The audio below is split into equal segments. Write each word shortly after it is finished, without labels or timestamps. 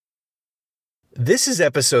This is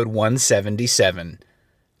episode 177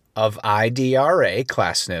 of IDRA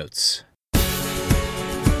Class Notes.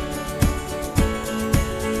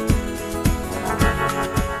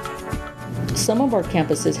 Some of our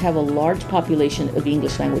campuses have a large population of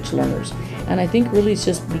English language learners, and I think really it's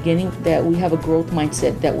just beginning that we have a growth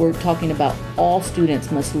mindset that we're talking about all students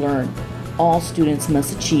must learn, all students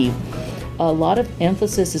must achieve. A lot of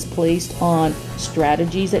emphasis is placed on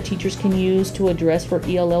strategies that teachers can use to address for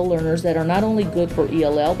ELL learners that are not only good for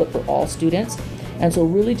ELL but for all students. And so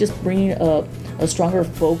really just bringing a stronger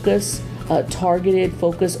focus, targeted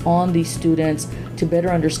focus on these students to better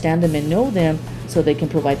understand them and know them so they can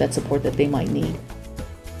provide that support that they might need.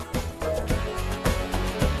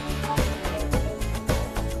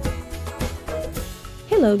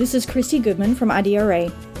 Hello, this is Christy Goodman from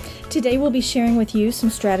IDRA. Today we'll be sharing with you some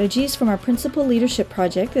strategies from our Principal Leadership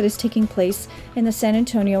Project that is taking place in the San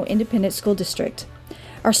Antonio Independent School District.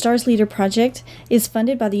 Our STARS Leader Project is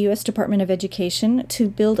funded by the U.S. Department of Education to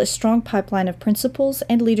build a strong pipeline of principals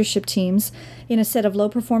and leadership teams in a set of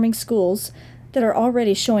low-performing schools that are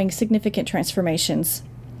already showing significant transformations.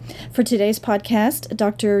 For today's podcast,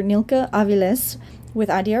 Dr. Nilka Aviles with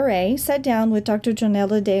IDRA sat down with Dr.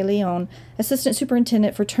 Jonelda De Leon, Assistant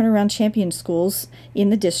Superintendent for Turnaround Champion Schools in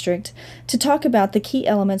the district, to talk about the key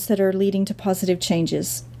elements that are leading to positive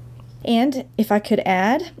changes. And if I could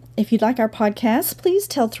add, if you'd like our podcast, please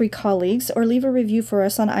tell 3 colleagues or leave a review for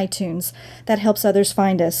us on iTunes. That helps others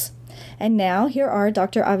find us. And now, here are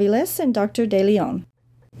Dr. Aviles and Dr. De Leon.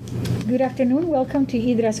 Good afternoon. Welcome to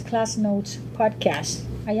IDRA's Class Notes podcast.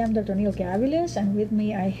 I am Dr. Nilka Aviles, and with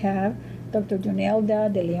me I have Dr.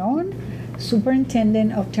 Jonelda De Leon,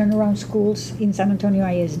 Superintendent of Turnaround Schools in San Antonio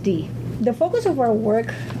ISD. The focus of our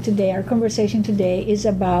work today, our conversation today, is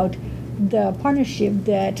about the partnership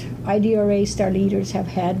that IDRA STAR leaders have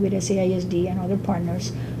had with SAISD and other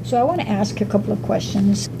partners. So I want to ask a couple of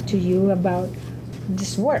questions to you about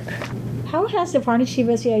this work. How has the partnership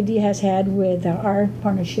SAID has had with our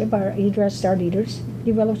partnership, our IDRA STAR leaders,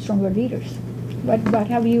 developed stronger leaders? What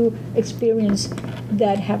have you experienced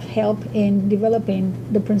that have helped in developing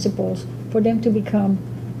the principals for them to become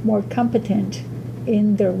more competent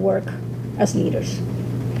in their work as leaders?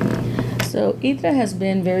 So IDRA has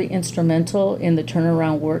been very instrumental in the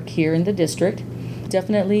turnaround work here in the district.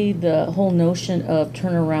 Definitely the whole notion of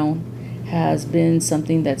turnaround has been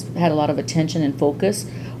something that's had a lot of attention and focus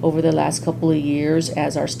over the last couple of years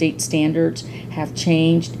as our state standards have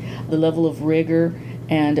changed, the level of rigor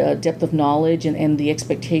and depth of knowledge and the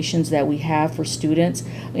expectations that we have for students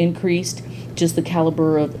increased, just the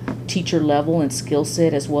caliber of teacher level and skill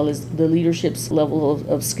set as well as the leadership's level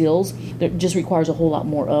of skills. That just requires a whole lot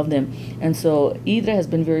more of them. And so IDRA has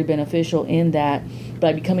been very beneficial in that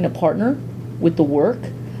by becoming a partner with the work,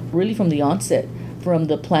 really from the onset, from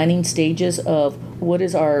the planning stages of what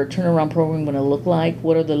is our turnaround program going to look like,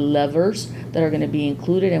 what are the levers that are going to be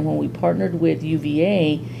included. And when we partnered with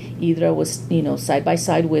UVA, IDRA was, side by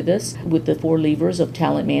side with us with the 4 levers of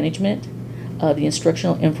talent management, the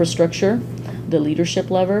instructional infrastructure, the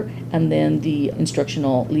leadership lever, and then the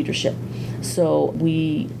instructional leadership. So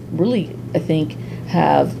we really, I think,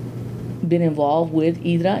 have been involved with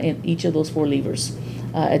IDRA in each of those 4 levers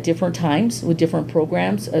at different times with different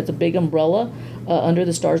programs. It's a big umbrella under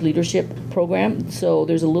the STARS Leadership Program. So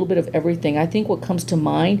there's a little bit of everything. I think what comes to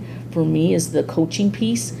mind for me is the coaching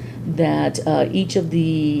piece that each of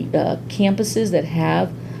the campuses that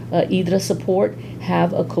have IDRA support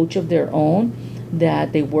have a coach of their own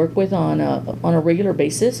that they work with on a regular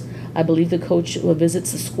basis. I believe the coach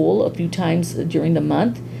visits the school a few times during the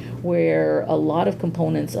month, where a lot of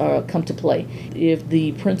components come to play. If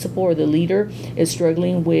the principal or the leader is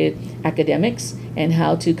struggling with academics and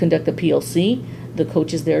how to conduct a PLC, the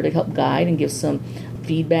coach is there to help guide and give some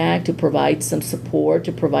feedback, to provide some support,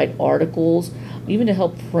 to provide articles, even to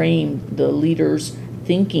help frame the leader's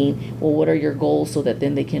thinking. Well, what are your goals, so that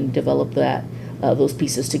then they can develop that those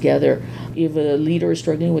pieces together. If a leader is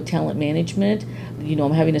struggling with talent management,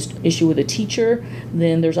 I'm having an issue with a teacher,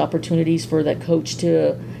 then there's opportunities for that coach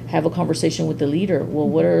to have a conversation with the leader. Well,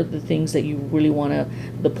 what are the things that you really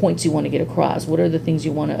the points you want to get across? What are the things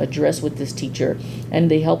you want to address with this teacher? And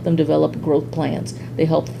they help them develop growth plans. They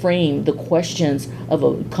help frame the questions of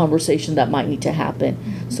a conversation that might need to happen.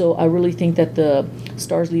 So I really think that the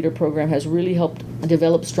STARS Leader Program has really helped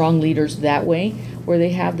develop strong leaders that way, where they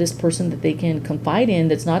have this person that they can confide in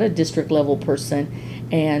that's not a district level person,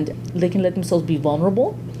 and they can let themselves be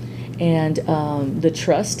vulnerable. And the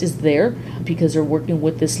trust is there because they're working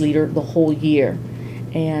with this leader the whole year.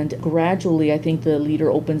 And gradually, I think the leader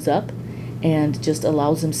opens up and just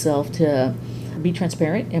allows himself to be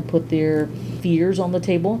transparent and put their fears on the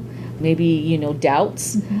table, maybe,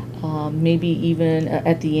 doubts, maybe even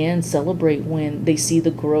at the end celebrate when they see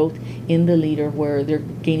the growth in the leader where they're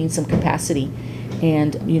gaining some capacity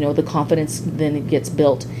and, the confidence then it gets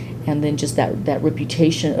built. And then just that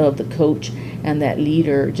reputation of the coach and that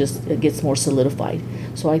leader just gets more solidified.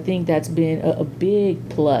 So I think that's been a big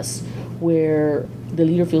plus where the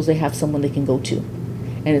leader feels they have someone they can go to.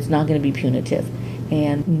 And it's not going to be punitive.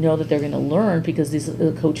 And know that they're going to learn because this is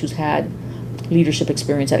a coach who's had leadership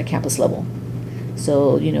experience at a campus level.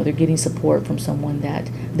 So, they're getting support from someone that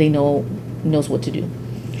they knows what to do.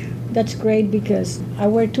 That's great because I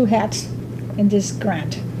wear two hats in this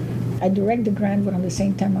grant. I direct the grant, but at the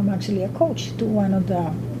same time, I'm actually a coach to one of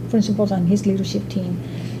the principals on his leadership team.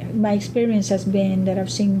 My experience has been that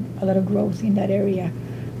I've seen a lot of growth in that area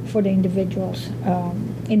for the individuals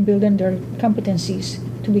in building their competencies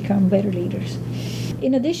to become better leaders.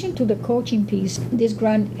 In addition to the coaching piece, this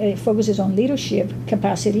grant focuses on leadership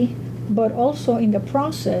capacity, but also in the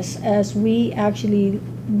process, as we actually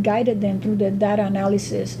guided them through the data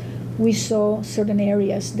analysis, we saw certain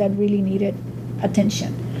areas that really needed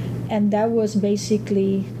attention. And that was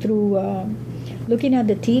basically through looking at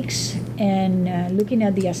the TEKS and looking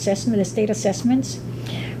at the state assessments.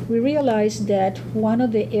 We realized that one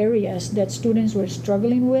of the areas that students were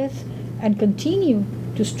struggling with and continue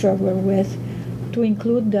to struggle with, to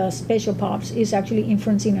include the special POPs, is actually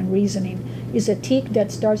inferencing and reasoning. It's a TEK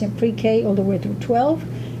that starts in pre-K all the way through 12,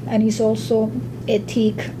 and it's also a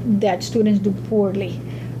TEK that students do poorly,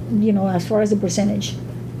 as far as the percentage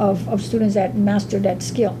of students that master that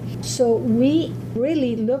skill. So we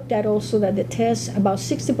really looked at also that the tests, about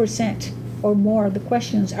 60% or more of the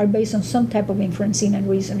questions are based on some type of inferencing and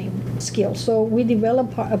reasoning skill. So we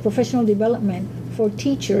developed a professional development for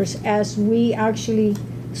teachers as we actually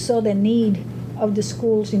saw the need of the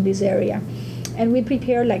schools in this area. And we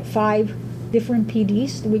prepared like 5 different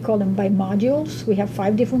PDs. We call them by modules. We have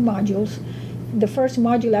 5 different modules. The first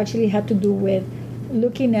module actually had to do with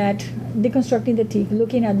looking at deconstructing the TEK,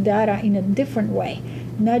 looking at data in a different way,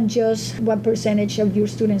 not just what percentage of your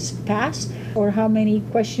students pass or how many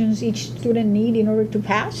questions each student need in order to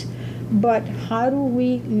pass, but how do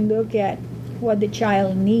we look at what the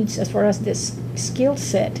child needs as far as this skill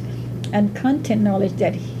set and content knowledge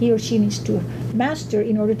that he or she needs to master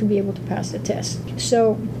in order to be able to pass the test.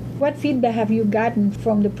 So what feedback have you gotten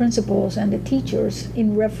from the principals and the teachers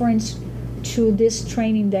in reference to this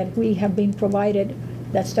training that we have been provided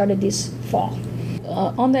that started this fall?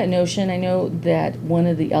 On that notion, I know that one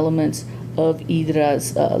of the elements of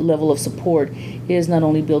IDRA's level of support is not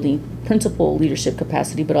only building principal leadership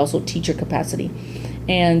capacity, but also teacher capacity.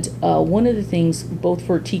 And one of the things, both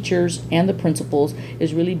for teachers and the principals,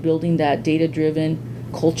 is really building that data-driven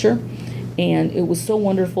culture. And it was so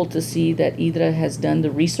wonderful to see that IDRA has done the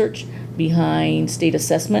research behind state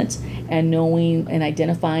assessments and knowing and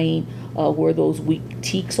identifying where those weak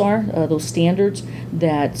TEKs are, those standards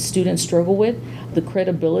that students struggle with. The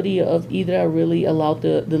credibility of IDRA really allowed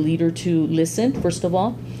the leader to listen, first of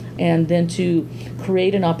all, and then to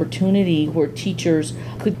create an opportunity where teachers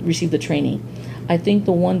could receive the training. I think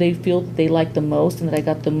the one they feel that they like the most and that I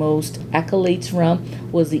got the most accolades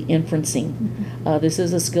from was the inferencing. This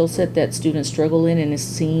is a skill set that students struggle in and is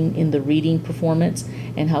seen in the reading performance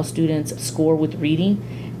and how students score with reading.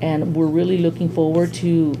 And we're really looking forward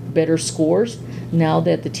to better scores now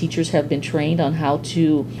that the teachers have been trained on how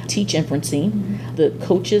to teach inferencing. The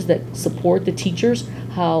coaches that support the teachers,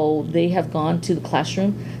 how they have gone to the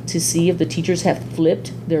classroom to see if the teachers have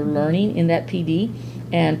flipped their learning in that PD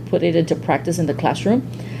and put it into practice in the classroom.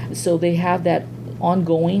 So they have that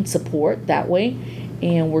ongoing support that way.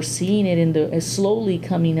 And we're seeing it slowly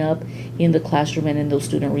coming up in the classroom and in those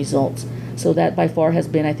student results. So that by far has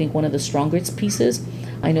been, I think, one of the strongest pieces.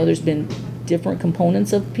 I know there's been different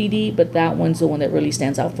components of PD, but that one's the one that really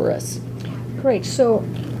stands out for us. Great. So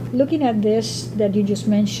looking at this that you just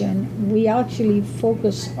mentioned, we actually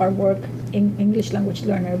focus our work in English language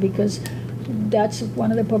learner because that's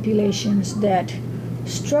one of the populations that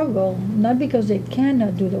struggle, not because they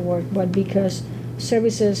cannot do the work, but because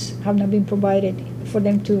services have not been provided for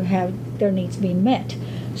them to have their needs being met.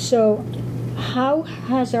 So how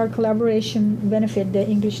has our collaboration benefited the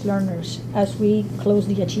English learners as we close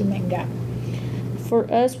the achievement gap?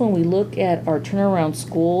 For us, when we look at our turnaround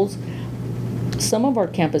schools, some of our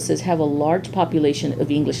campuses have a large population of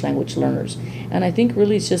English language learners. And I think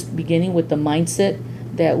really it's just beginning with the mindset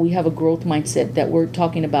that we have a growth mindset, that we're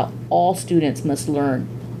talking about all students must learn,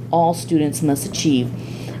 all students must achieve.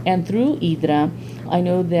 And through IDRA, I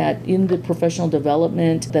know that in the professional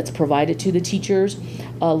development that's provided to the teachers,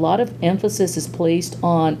 a lot of emphasis is placed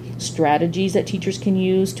on strategies that teachers can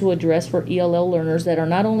use to address for ELL learners that are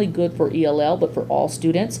not only good for ELL but for all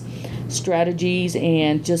students. Strategies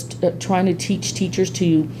and just trying to teach teachers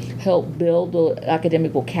to help build the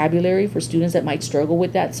academic vocabulary for students that might struggle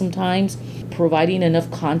with that sometimes, providing enough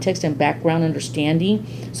context and background understanding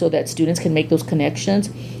so that students can make those connections.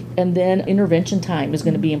 And then intervention time is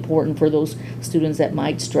going to be important for those students that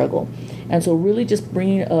might struggle. And so really just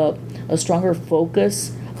bringing a stronger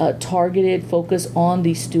focus, targeted focus on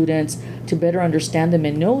these students to better understand them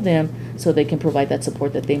and know them so they can provide that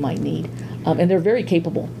support that they might need. And they're very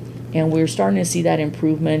capable. And we're starting to see that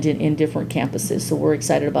improvement in different campuses. So we're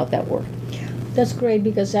excited about that work. That's great,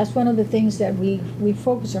 because that's one of the things that we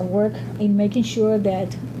focus our work in, making sure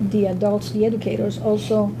that the adults, the educators,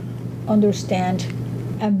 also understand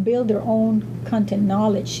and build their own content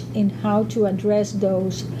knowledge in how to address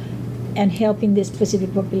those and helping this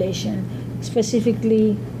specific population,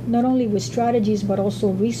 specifically not only with strategies but also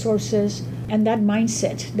resources and that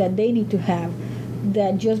mindset that they need to have,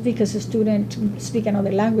 that just because a student speaks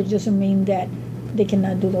another language doesn't mean that they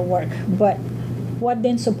cannot do the work. But what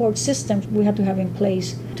then support systems we have to have in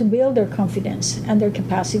place to build their confidence and their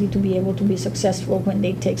capacity to be able to be successful when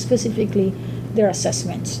they take specifically their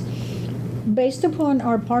assessments. Based upon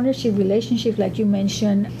our partnership relationship, like you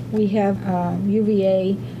mentioned, we have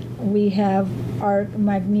UVA, we have our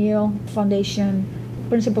McNeil Foundation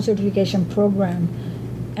Principal Certification Program,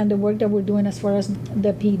 and the work that we're doing as far as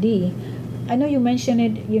the PD. I know you mentioned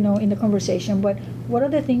it, in the conversation, but what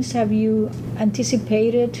other things have you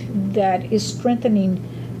anticipated that is strengthening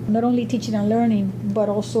not only teaching and learning, but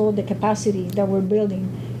also the capacity that we're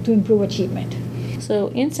building to improve achievement? So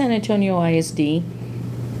in San Antonio ISD,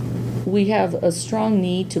 we have a strong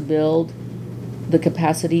need to build the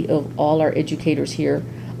capacity of all our educators here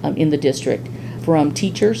in the district, from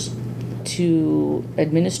teachers to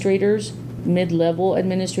administrators, mid-level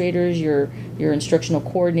administrators, your instructional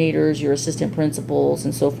coordinators, your assistant principals,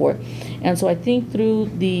 and so forth. And so I think through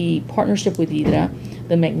the partnership with IDRA,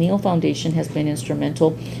 the McNeil Foundation has been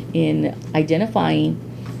instrumental in identifying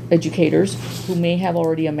educators who may have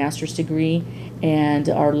already a master's degree and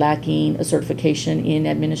are lacking a certification in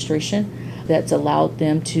administration that's allowed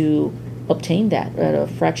them to obtain that at a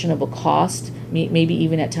fraction of a cost, maybe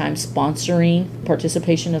even at times sponsoring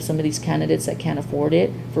participation of some of these candidates that can't afford it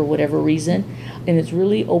for whatever reason. And it's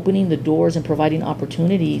really opening the doors and providing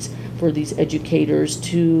opportunities for these educators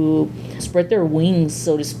to spread their wings,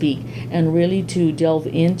 so to speak, and really to delve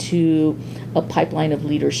into a pipeline of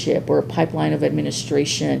leadership or a pipeline of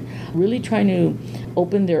administration, really trying to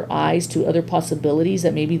open their eyes to other possibilities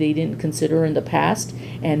that maybe they didn't consider in the past.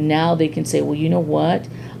 And now they can say, well, you know what?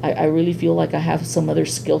 I really feel like I have some other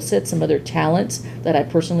skill sets, some other talents that I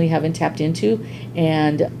personally haven't tapped into.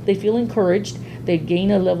 And they feel encouraged. They gain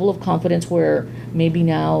a level of confidence where maybe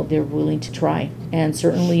now they're willing to try. And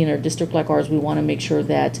certainly in a district like ours, we want to make sure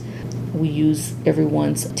that we use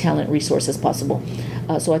everyone's talent resource as possible.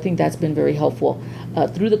 So I think that's been very helpful.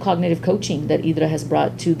 Through the cognitive coaching that IDRA has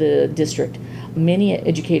brought to the district, many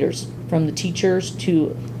educators, from the teachers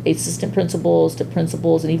to assistant principals to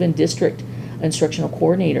principals and even district instructional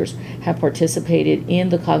coordinators, have participated in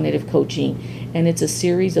the cognitive coaching. And it's a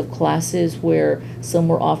series of classes where some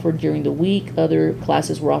were offered during the week, other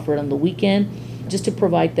classes were offered on the weekend, just to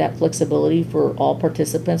provide that flexibility for all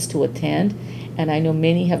participants to attend. And I know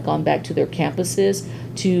many have gone back to their campuses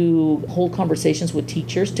to hold conversations with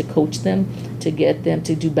teachers, to coach them, to get them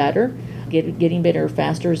to do better. Getting Better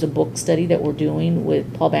Faster is a book study that we're doing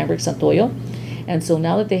with Paul Bambrick Santoyo. And so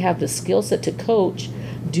now that they have the skill set to coach,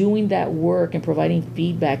 doing that work and providing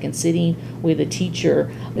feedback and sitting with a teacher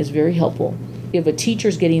is very helpful. If a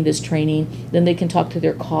teacher's getting this training, then they can talk to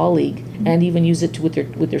their colleague and even use it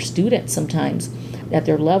with their students sometimes at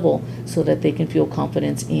their level, so that they can feel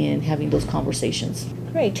confidence in having those conversations.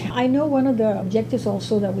 Great. I know one of the objectives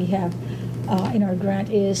also that we have in our grant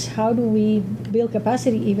is how do we build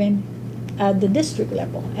capacity even at the district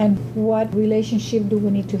level, and what relationship do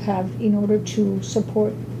we need to have in order to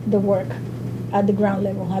support the work at the ground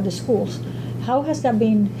level, at the schools. How has that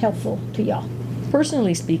been helpful to y'all?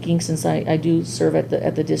 Personally speaking, since I do serve at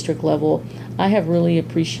the district level, I have really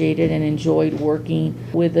appreciated and enjoyed working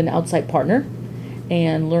with an outside partner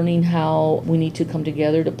and learning how we need to come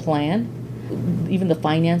together to plan, even the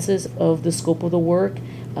finances of the scope of the work,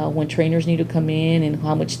 when trainers need to come in and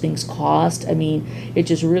how much things cost. I mean, it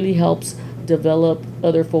just really helps develop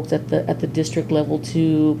other folks at the district level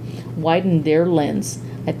to widen their lens.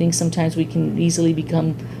 I think sometimes we can easily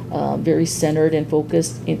become very centered and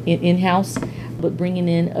focused in-house but bringing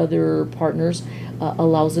in other partners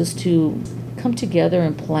allows us to come together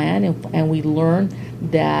and plan, and we learn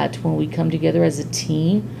that when we come together as a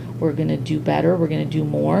team, we're going to do better, we're going to do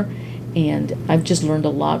more. And I've just learned a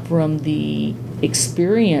lot from the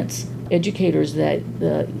experience educators that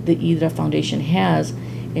the IDRA Foundation has,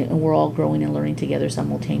 and we're all growing and learning together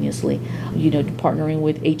simultaneously. Partnering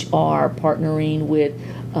with HR, partnering with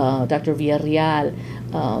Dr. Villarreal,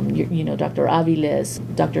 Dr. Aviles,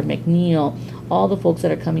 Dr. McNeil, all the folks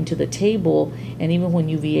that are coming to the table, and even when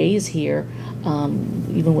UVA is here,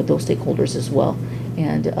 even with those stakeholders as well.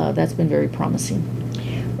 And that's been very promising.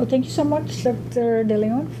 Well, thank you so much, Dr. De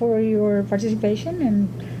Leon, for your participation and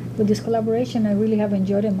with this collaboration. I really have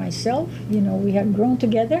enjoyed it myself. We have grown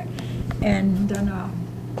together and done a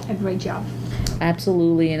great job.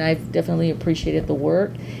 Absolutely, and I've definitely appreciated the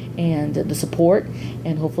work and the support,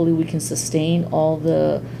 and hopefully we can sustain all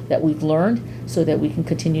that we've learned so that we can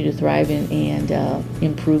continue to thrive and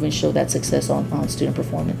improve and show that success on student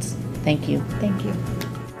performance. Thank you. Thank you.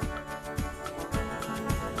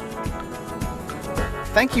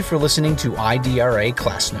 Thank you for listening to IDRA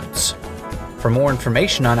Class Notes. For more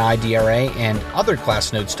information on IDRA and other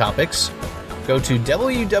Class Notes topics, go to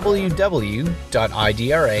www.idra.org.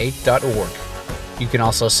 You can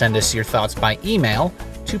also send us your thoughts by email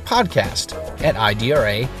to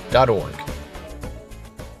podcast@idra.org.